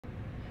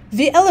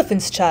The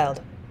Elephant's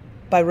Child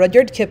by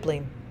Rudyard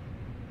Kipling.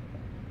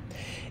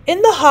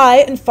 In the high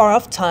and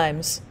far-off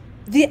times,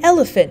 the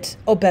elephant,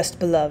 O best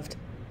beloved,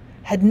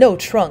 had no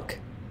trunk.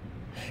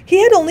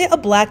 He had only a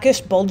blackish,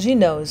 bulgy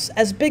nose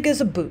as big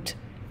as a boot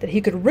that he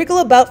could wriggle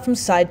about from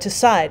side to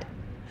side,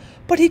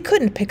 but he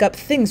couldn't pick up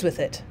things with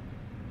it.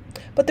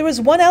 But there was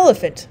one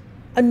elephant,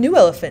 a new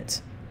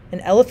elephant,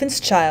 an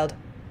elephant's child,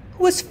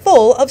 who was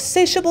full of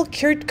satiable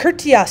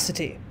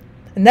curiosity,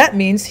 and that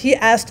means he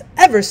asked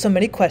ever so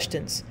many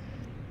questions.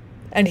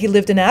 And he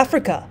lived in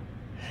Africa,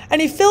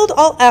 and he filled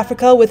all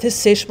Africa with his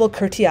satiable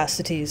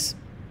curiosities.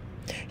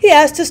 He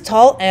asked his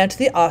tall aunt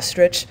the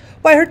ostrich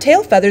why her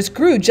tail feathers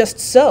grew just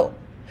so,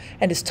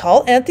 and his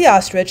tall aunt the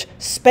ostrich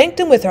spanked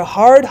him with her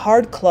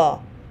hard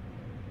claw.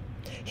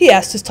 He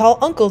asked his tall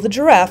uncle the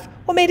giraffe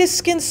what made his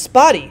skin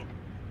spotty,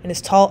 and his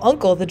tall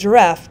uncle the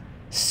giraffe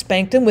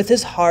spanked him with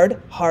his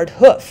hard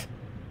hoof.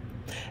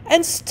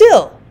 And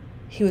still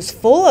he was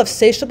full of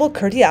satiable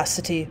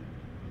curiosity.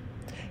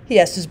 He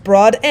asked his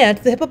broad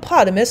aunt the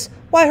hippopotamus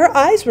why her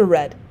eyes were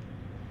red,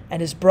 and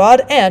his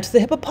broad aunt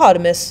the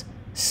hippopotamus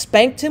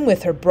spanked him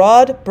with her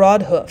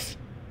broad hoof.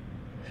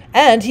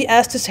 And he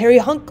asked his hairy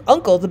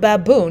uncle the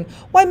baboon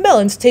why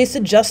melons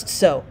tasted just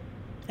so,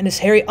 and his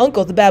hairy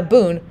uncle the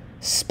baboon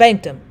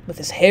spanked him with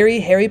his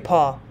hairy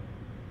paw.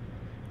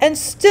 And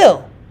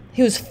still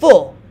he was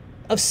full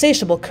of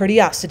satiable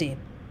curiosity.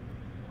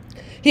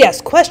 He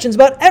asked questions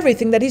about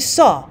everything that he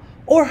saw,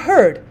 or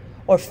heard,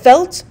 or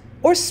felt,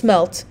 or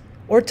smelt,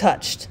 or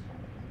touched.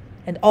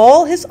 And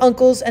all his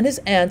uncles and his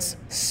aunts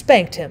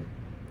spanked him.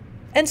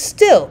 And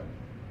still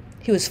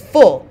he was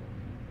full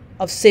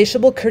of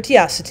satiable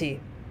curiosity.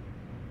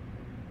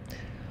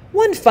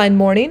 One fine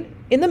morning,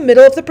 in the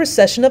middle of the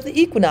procession of the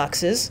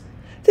equinoxes,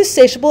 this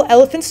satiable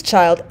elephant's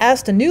child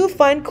asked a new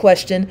fine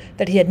question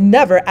that he had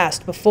never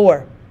asked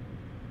before.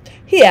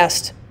 He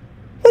asked,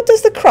 "What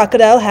does the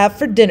crocodile have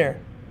for dinner?"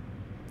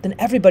 Then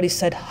everybody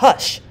said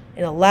 "hush"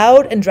 in a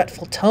loud and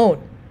dreadful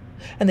tone,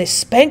 and they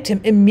spanked him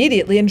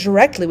immediately and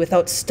directly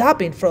without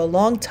stopping for a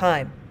long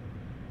time.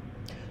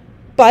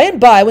 By and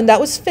by, when that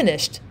was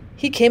finished,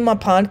 he came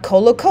upon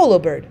Colo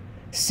Bird,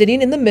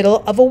 sitting in the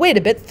middle of a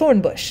wait-a-bit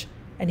thorn bush,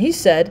 and he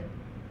said,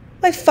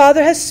 "My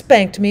father has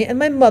spanked me, and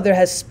my mother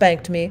has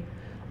spanked me.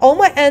 All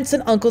my aunts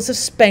and uncles have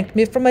spanked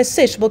me for my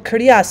satiable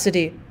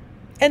curiosity,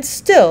 and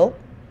still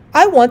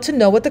I want to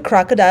know what the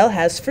crocodile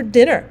has for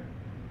dinner."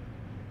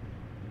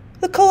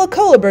 The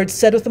Colo Bird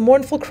said with a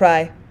mournful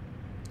cry,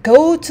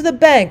 "Go to the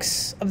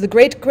banks of the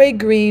great gray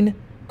green,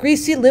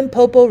 greasy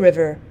Limpopo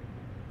River.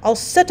 I'll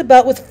set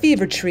about with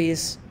fever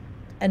trees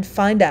and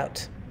find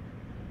out."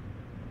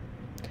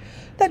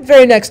 That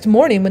very next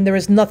morning, when there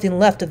was nothing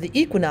left of the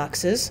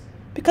equinoxes,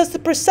 because the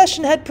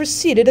procession had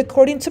proceeded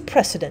according to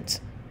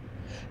precedent,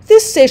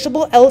 this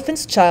satiable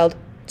elephant's child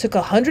took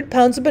 100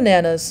 pounds of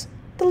bananas,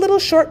 the little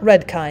short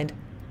red kind,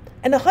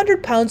 and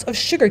 100 pounds of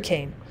sugar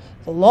cane,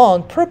 the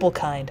long purple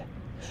kind,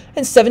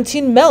 and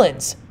 17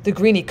 melons, the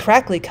greeny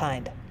crackly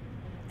kind,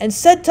 and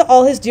said to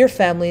all his dear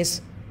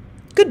families,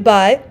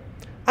 "Goodbye,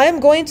 I am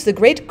going to the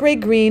great gray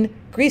green,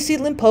 greasy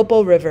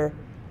Limpopo River,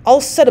 all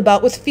set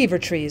about with fever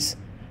trees,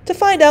 to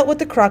find out what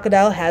the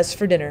crocodile has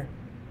for dinner."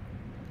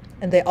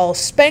 And they all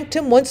spanked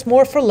him once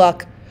more for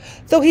luck,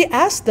 though he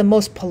asked them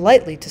most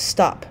politely to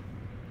stop.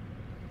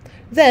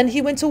 Then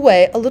he went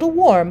away a little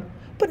warm,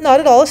 but not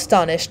at all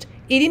astonished,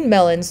 eating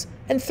melons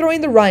and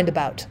throwing the rind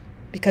about,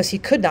 because he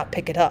could not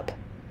pick it up.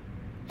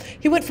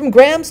 He went from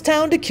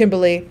Grahamstown to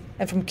Kimberley,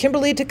 and from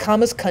Kimberley to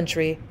Kama's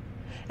country,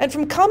 and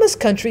from Kama's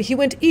country he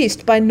went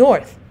east by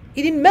north,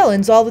 eating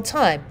melons all the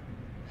time,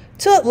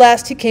 till at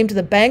last he came to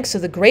the banks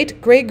of the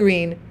great gray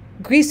green,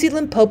 greasy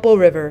Limpopo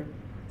River,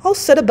 all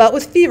set about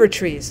with fever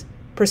trees,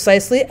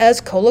 precisely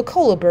as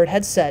Colo Bird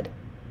had said.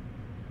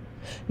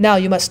 Now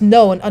you must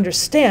know and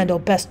understand, O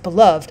best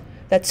beloved,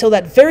 that till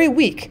that very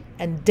week,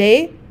 and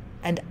day,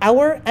 and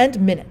hour,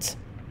 and minute,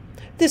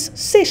 this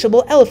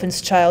satiable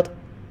elephant's child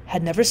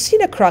had never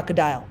seen a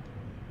crocodile,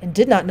 and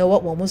did not know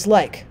what one was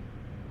like.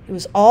 It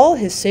was all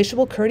his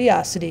satiable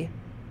curiosity.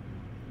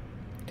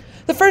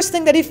 The first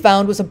thing that he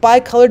found was a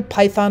bicolored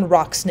python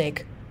rock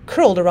snake,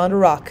 curled around a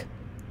rock.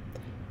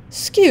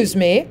 "Excuse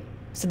me,"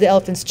 said the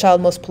elephant's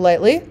child most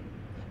politely,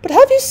 "but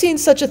have you seen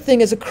such a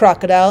thing as a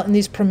crocodile in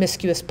these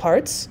promiscuous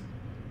parts?"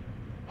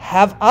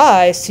 "Have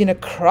I seen a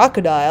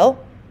crocodile?"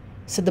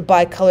 said the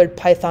bicolored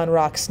python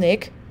rock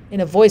snake, in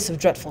a voice of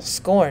dreadful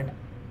scorn.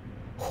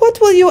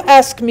 "What will you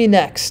ask me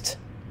next?"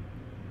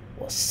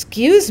 "Well,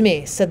 excuse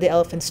me," said the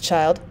elephant's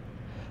child,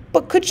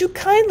 "but could you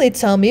kindly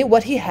tell me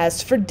what he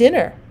has for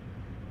dinner?"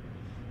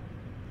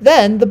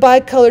 Then the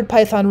bicolored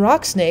python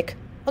rock snake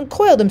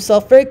uncoiled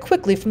himself very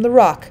quickly from the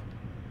rock,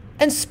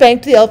 and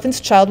spanked the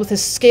elephant's child with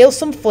his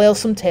scalesome,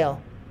 flailsome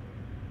tail.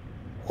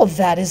 "Well,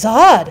 that is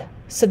odd,"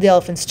 said the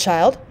elephant's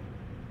child,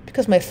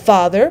 "because my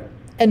father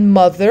and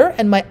mother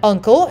and my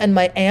uncle and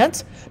my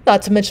aunt,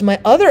 not to mention my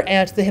other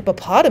aunt the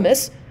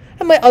hippopotamus,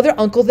 and my other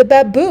uncle the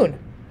baboon,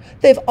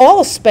 they've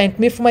all spanked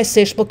me for my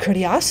satiable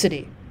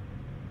curiosity.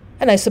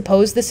 And I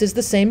suppose this is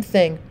the same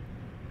thing."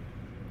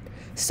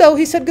 So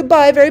he said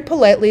goodbye very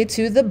politely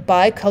to the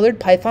bi-colored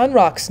python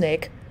rock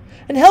snake,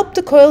 and helped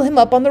to coil him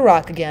up on the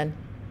rock again,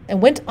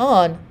 and went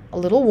on, a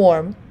little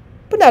warm,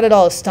 but not at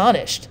all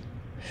astonished,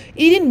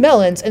 eating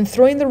melons and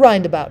throwing the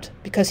rind about,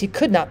 because he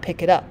could not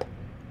pick it up,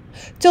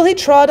 till he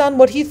trod on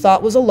what he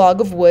thought was a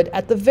log of wood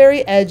at the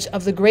very edge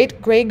of the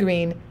great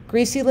gray-green,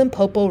 greasy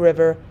Limpopo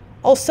River,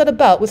 all set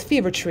about with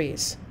fever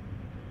trees.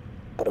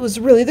 But it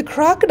was really the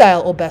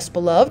crocodile, O best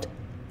beloved,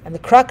 and the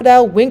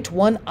crocodile winked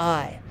one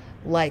eye,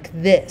 like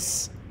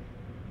this.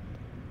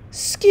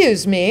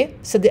 "'Excuse me,"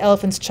 said the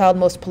elephant's child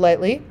most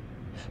politely,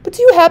 "but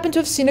do you happen to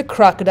have seen a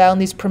crocodile in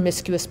these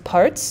promiscuous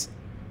parts?"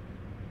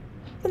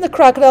 Then the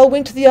crocodile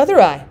winked the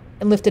other eye,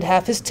 and lifted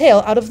half his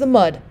tail out of the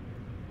mud.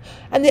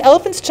 And the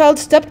elephant's child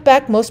stepped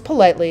back most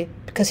politely,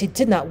 because he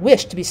did not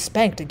wish to be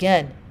spanked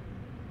again.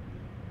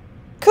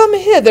 "Come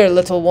hither,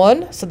 little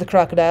one," said the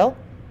crocodile.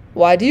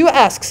 "Why do you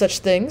ask such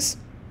things?"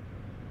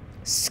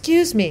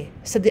 "Excuse me,"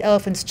 said the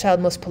elephant's child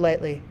most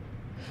politely,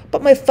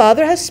 "but my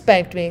father has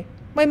spanked me,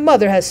 my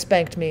mother has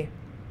spanked me,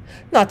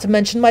 not to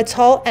mention my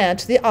tall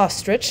aunt, the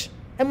ostrich,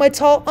 and my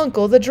tall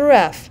uncle, the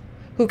giraffe,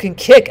 who can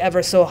kick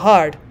ever so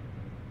hard,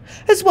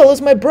 as well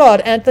as my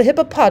broad aunt, the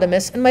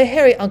hippopotamus, and my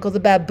hairy uncle, the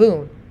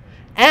baboon,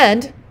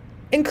 and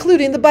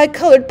including the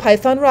bi-colored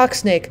python rock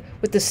snake,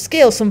 with the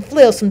scalesome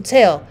flailsome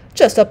tail,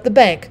 just up the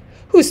bank,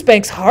 who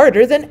spanks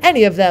harder than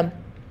any of them.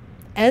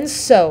 And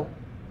so,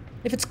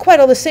 if it's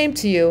quite all the same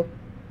to you,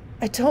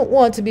 I don't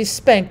want to be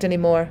spanked any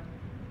more."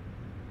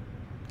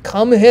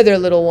 "Come hither,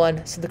 little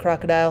one," said the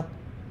crocodile,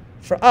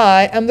 "for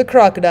I am the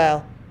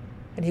crocodile."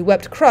 And he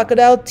wept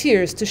crocodile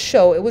tears to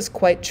show it was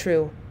quite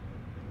true.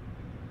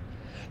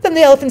 Then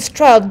the elephant's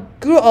child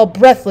grew all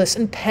breathless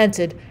and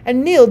panted,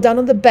 and kneeled down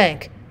on the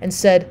bank, and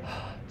said,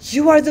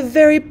 "You are the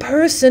very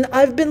person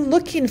I've been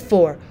looking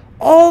for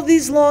all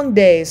these long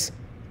days.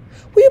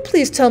 Will you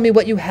please tell me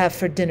what you have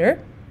for dinner?"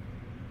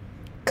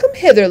 "Come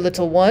hither,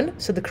 little one,"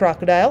 said the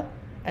crocodile,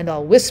 "and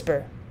I'll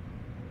whisper."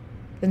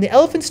 Then the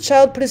elephant's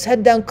child put his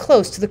head down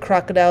close to the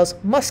crocodile's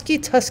musky,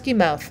 tusky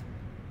mouth,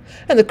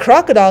 and the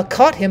crocodile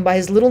caught him by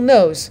his little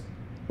nose,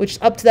 which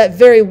up to that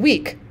very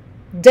week,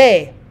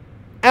 day,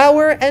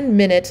 hour, and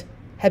minute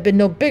had been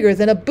no bigger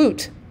than a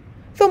boot,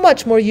 though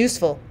much more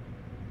useful.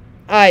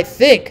 "I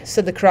think,"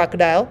 said the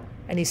crocodile,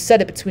 and he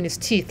said it between his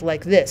teeth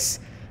like this,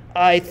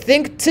 "I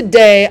think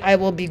today I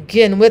will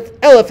begin with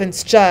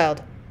elephant's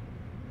child."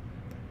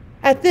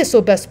 At this,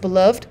 O best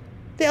beloved,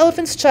 the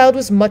elephant's child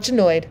was much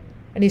annoyed,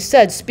 and he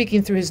said,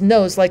 speaking through his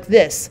nose like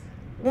this,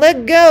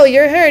 "Let go,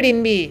 you're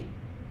hurting me."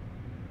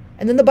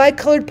 And then the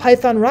bi-colored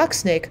python rock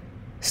snake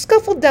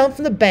scuffled down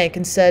from the bank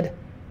and said,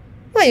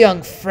 "My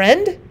young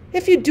friend,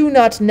 if you do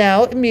not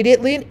now,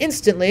 immediately and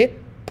instantly,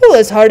 pull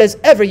as hard as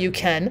ever you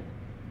can,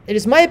 it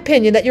is my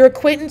opinion that your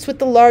acquaintance with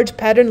the large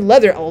patterned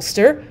leather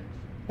ulster,"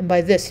 and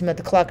by this he meant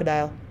the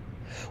crocodile,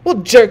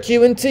 "will jerk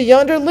you into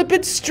yonder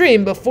limpid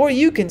stream before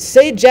you can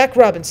say Jack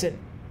Robinson."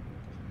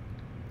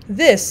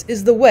 This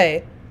is the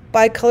way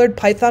bi-colored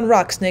python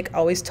rock snake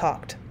always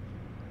talked.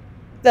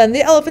 Then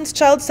the elephant's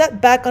child sat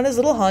back on his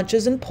little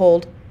haunches and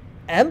pulled,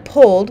 and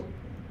pulled,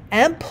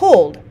 and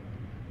pulled,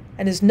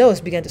 and his nose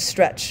began to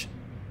stretch.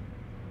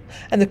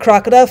 And the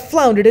crocodile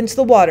floundered into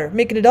the water,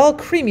 making it all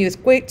creamy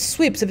with great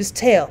sweeps of his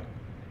tail,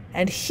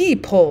 and he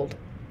pulled,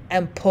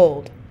 and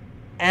pulled,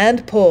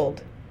 and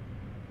pulled.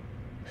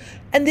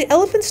 And the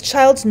elephant's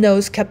child's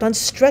nose kept on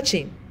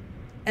stretching,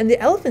 and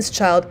the elephant's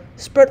child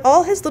spread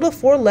all his little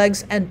four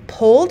legs and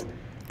pulled,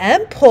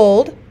 and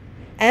pulled,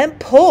 and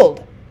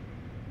pulled,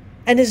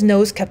 and his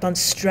nose kept on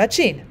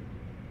stretching.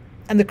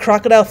 And the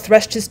crocodile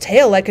threshed his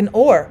tail like an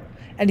oar,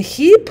 and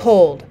he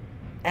pulled,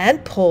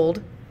 and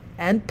pulled,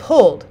 and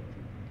pulled.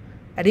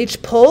 At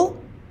each pull,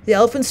 the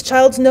elephant's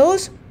child's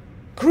nose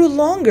grew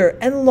longer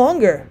and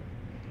longer,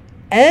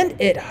 and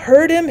it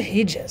hurt him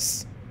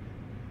heejus.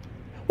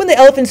 When the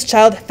elephant's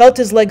child felt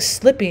his legs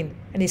slipping,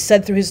 and he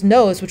said through his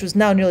nose, which was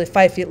now nearly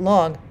 5 feet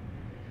long,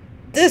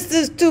 "This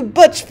is too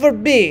much for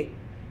me."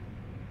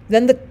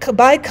 Then the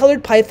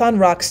bi-colored python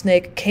rock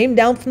snake came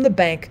down from the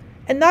bank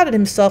and knotted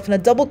himself in a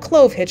double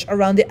clove hitch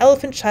around the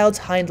elephant child's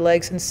hind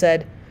legs and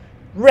said,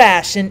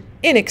 "Rash and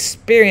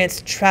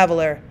inexperienced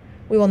traveler,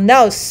 we will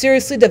now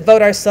seriously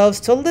devote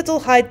ourselves to a little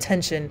high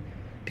tension,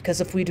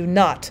 because if we do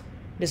not,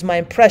 it is my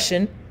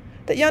impression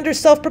that yonder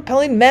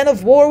self-propelling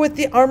man-of-war with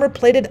the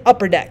armor-plated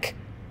upper deck,"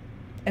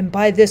 and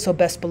by this, O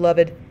best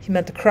beloved, he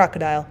meant the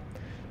crocodile,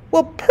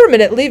 "will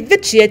permanently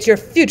vitiate your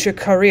future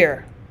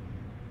career."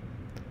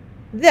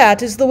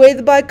 That is the way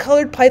the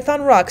bi-colored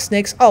python rock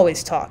snakes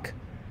always talk.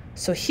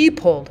 So he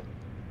pulled,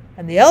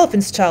 and the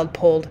elephant's child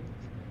pulled,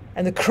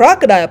 and the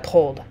crocodile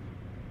pulled.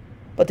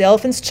 But the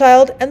elephant's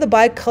child and the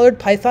bi-colored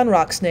python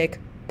rock snake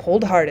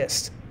pulled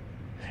hardest.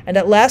 And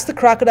at last the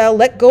crocodile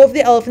let go of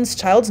the elephant's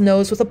child's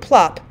nose with a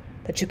plop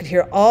that you could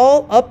hear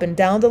all up and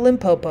down the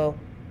Limpopo.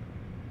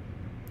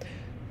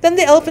 Then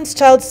the elephant's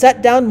child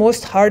sat down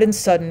most hard and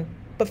sudden,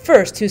 but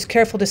first he was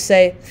careful to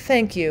say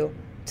 "thank you"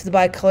 to the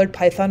bi-colored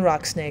python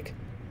rock snake.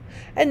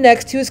 And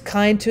next he was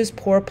kind to his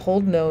poor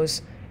pulled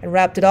nose, and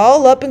wrapped it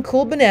all up in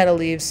cool banana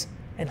leaves,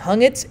 and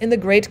hung it in the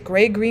great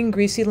gray-green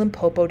greasy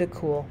Limpopo to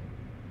cool.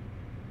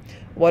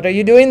 "What are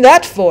you doing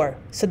that for?"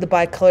 said the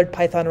bicolored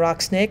python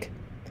rock snake.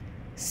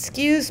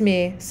 "Excuse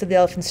me," said the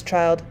elephant's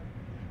child,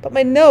 "but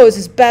my nose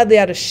is badly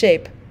out of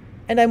shape,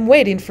 and I'm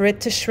waiting for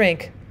it to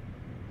shrink."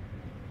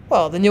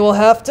 "Well, then you will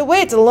have to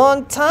wait a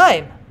long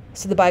time,"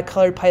 said the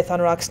bicolored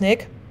python rock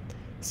snake.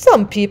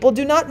 "Some people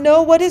do not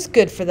know what is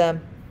good for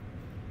them."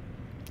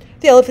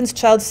 The elephant's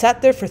child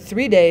sat there for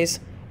 3 days,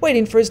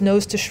 waiting for his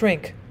nose to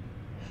shrink.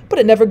 But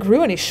it never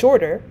grew any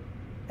shorter,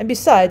 and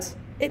besides,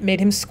 it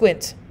made him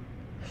squint.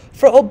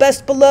 For, oh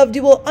best beloved,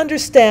 you will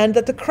understand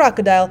that the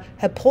crocodile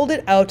had pulled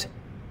it out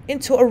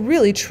into a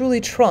really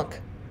truly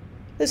trunk,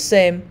 the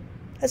same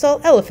as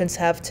all elephants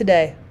have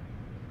today.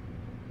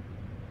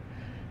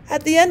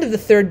 At the end of the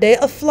 3rd day,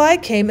 a fly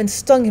came and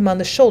stung him on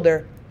the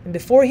shoulder, and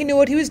before he knew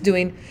what he was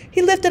doing,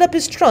 he lifted up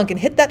his trunk and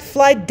hit that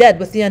fly dead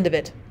with the end of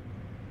it.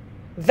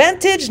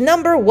 "Vantage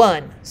number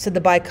 1, said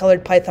the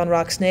bicolored python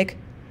rock snake.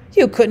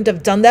 "You couldn't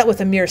have done that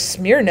with a mere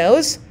smear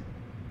nose.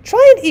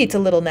 Try and eat a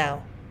little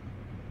now."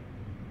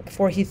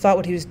 Before he thought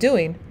what he was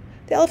doing,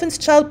 the elephant's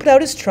child put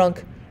out his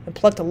trunk and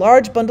plucked a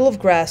large bundle of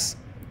grass,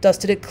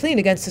 dusted it clean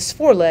against his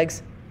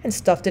forelegs, and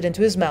stuffed it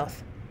into his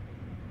mouth.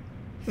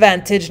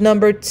 "Vantage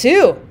number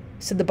 2,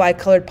 said the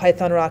bicolored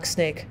python rock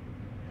snake.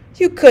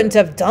 "You couldn't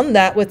have done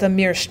that with a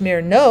mere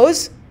smear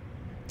nose.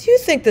 Do you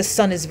think the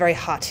sun is very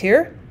hot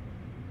here?"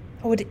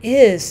 "Oh, it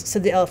is,"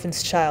 said the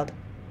elephant's child.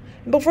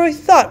 And before he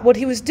thought what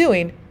he was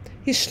doing,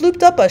 he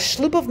slooped up a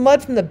sloop of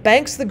mud from the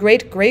banks of the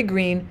great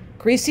gray-green,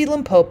 greasy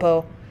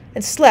Limpopo,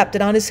 and slapped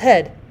it on his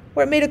head,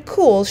 where it made a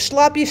cool,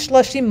 sloppy,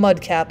 slushy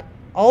mud cap,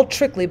 all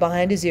trickly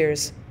behind his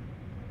ears.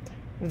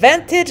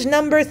 "Vantage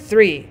number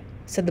 3,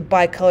 said the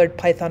bicolored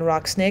python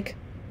rock snake.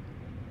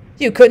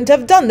 "You couldn't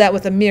have done that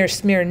with a mere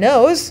smear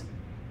nose.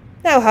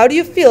 Now how do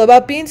you feel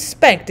about being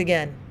spanked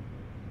again?"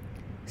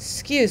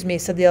 "Excuse me,"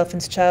 said the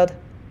elephant's child,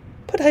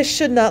 "but I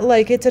should not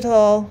like it at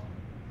all."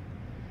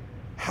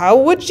 "How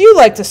would you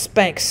like to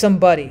spank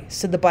somebody?"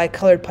 said the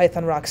bicolored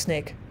python rock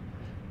snake.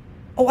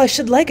 "Oh, I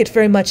should like it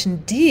very much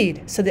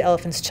indeed," said the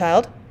elephant's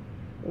child.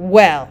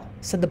 "Well,"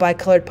 said the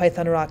bicolored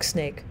python rock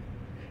snake,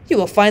 "you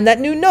will find that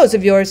new nose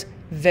of yours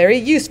very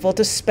useful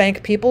to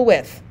spank people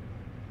with."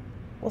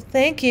 "Well,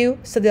 thank you,"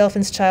 said the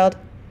elephant's child.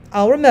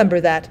 "I'll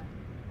remember that.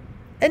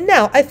 And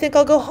now I think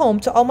I'll go home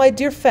to all my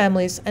dear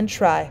families and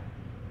try."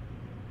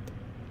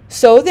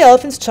 So the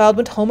elephant's child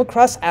went home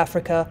across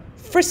Africa,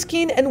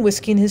 frisking and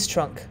whisking his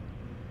trunk.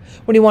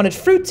 When he wanted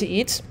fruit to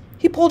eat,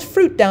 he pulled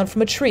fruit down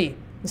from a tree,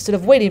 instead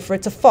of waiting for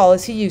it to fall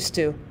as he used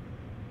to.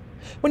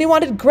 When he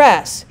wanted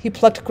grass, he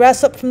plucked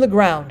grass up from the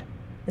ground,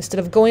 instead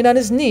of going on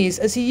his knees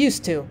as he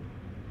used to.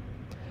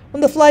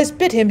 When the flies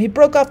bit him, he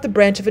broke off the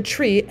branch of a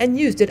tree and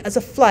used it as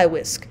a fly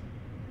whisk.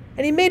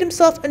 And he made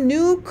himself a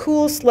new,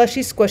 cool,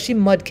 slushy, squishy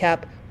mud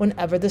cap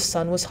whenever the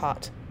sun was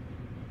hot.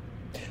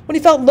 When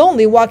he felt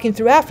lonely walking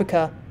through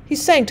Africa, he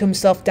sang to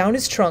himself down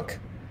his trunk,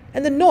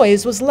 and the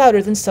noise was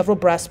louder than several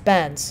brass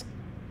bands.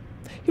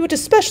 He went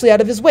especially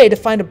out of his way to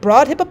find a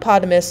broad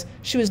hippopotamus,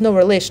 she was no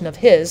relation of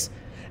his,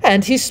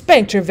 and he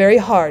spanked her very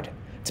hard,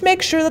 to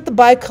make sure that the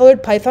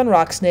bicolored python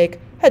rock snake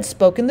had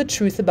spoken the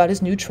truth about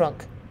his new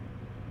trunk.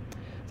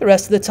 The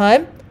rest of the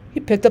time, he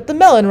picked up the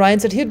melon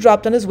rinds that he had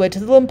dropped on his way to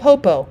the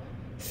Limpopo,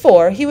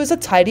 for he was a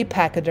tidy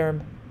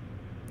pachyderm.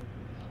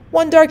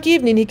 One dark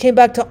evening he came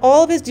back to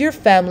all of his dear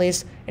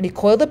families, and he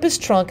coiled up his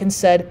trunk and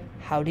said,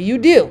 "How do you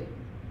do?"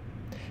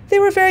 They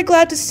were very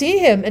glad to see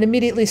him, and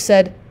immediately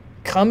said,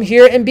 "Come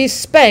here and be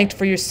spanked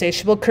for your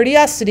satiable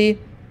courteosity."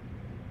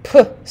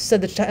 "Puh,"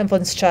 said the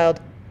elephant's child.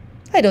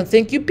 "I don't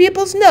think you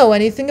peoples know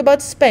anything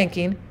about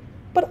spanking,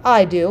 but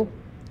I do,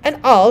 and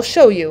I'll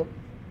show you."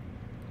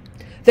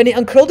 Then he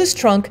uncurled his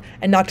trunk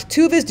and knocked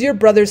 2 of his dear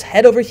brothers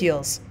head over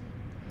heels.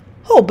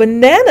 "Oh,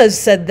 bananas,"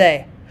 said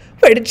they.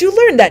 "Where did you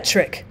learn that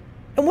trick?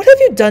 And what have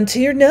you done to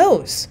your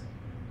nose?"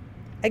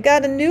 "I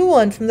got a new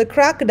one from the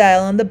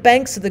crocodile on the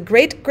banks of the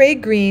great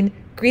gray-green,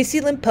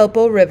 greasy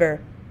Limpopo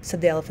River,"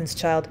 said the elephant's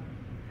child.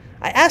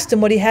 "I asked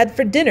him what he had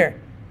for dinner,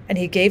 and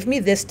he gave me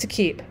this to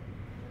keep."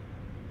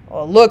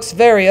 "Well, it looks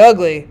very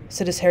ugly,"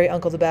 said his hairy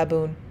uncle the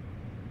baboon.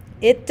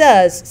 "It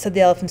does," said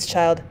the elephant's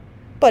child,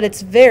 "but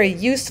it's very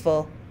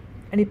useful."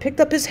 And he picked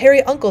up his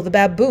hairy uncle the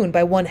baboon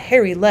by one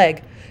hairy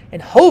leg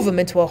and hove him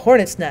into a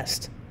hornet's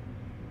nest.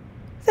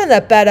 Then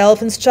that bad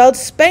elephant's child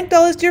spanked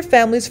all his dear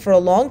families for a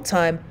long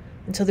time,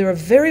 until they were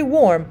very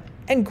warm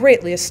and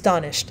greatly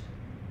astonished.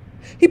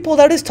 He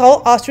pulled out his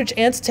tall ostrich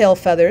ant's tail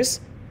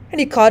feathers, and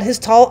he caught his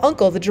tall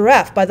uncle the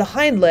giraffe by the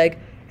hind leg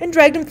and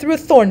dragged him through a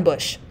thorn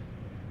bush.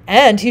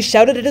 And he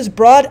shouted at his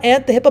broad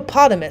aunt the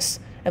hippopotamus,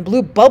 and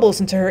blew bubbles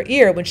into her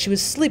ear when she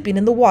was sleeping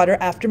in the water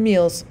after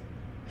meals.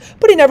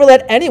 But he never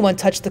let anyone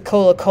touch the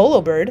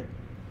colo bird.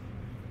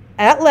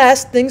 At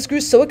last things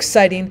grew so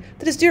exciting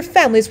that his dear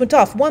families went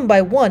off one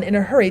by one in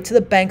a hurry to the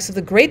banks of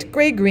the great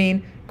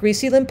gray-green,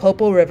 greasy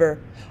Limpopo River,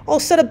 all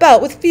set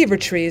about with fever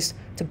trees,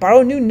 to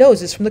borrow new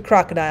noses from the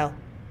crocodile.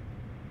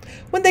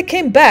 When they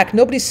came back,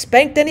 nobody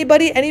spanked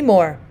anybody any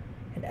more,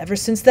 and ever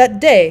since that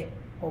day,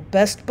 oh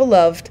best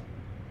beloved,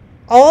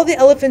 all the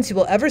elephants you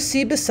will ever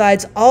see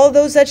besides all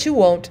those that you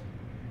won't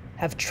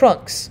have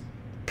trunks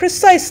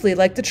precisely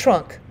like the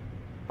trunk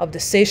of the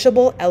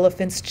satiable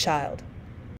elephant's child.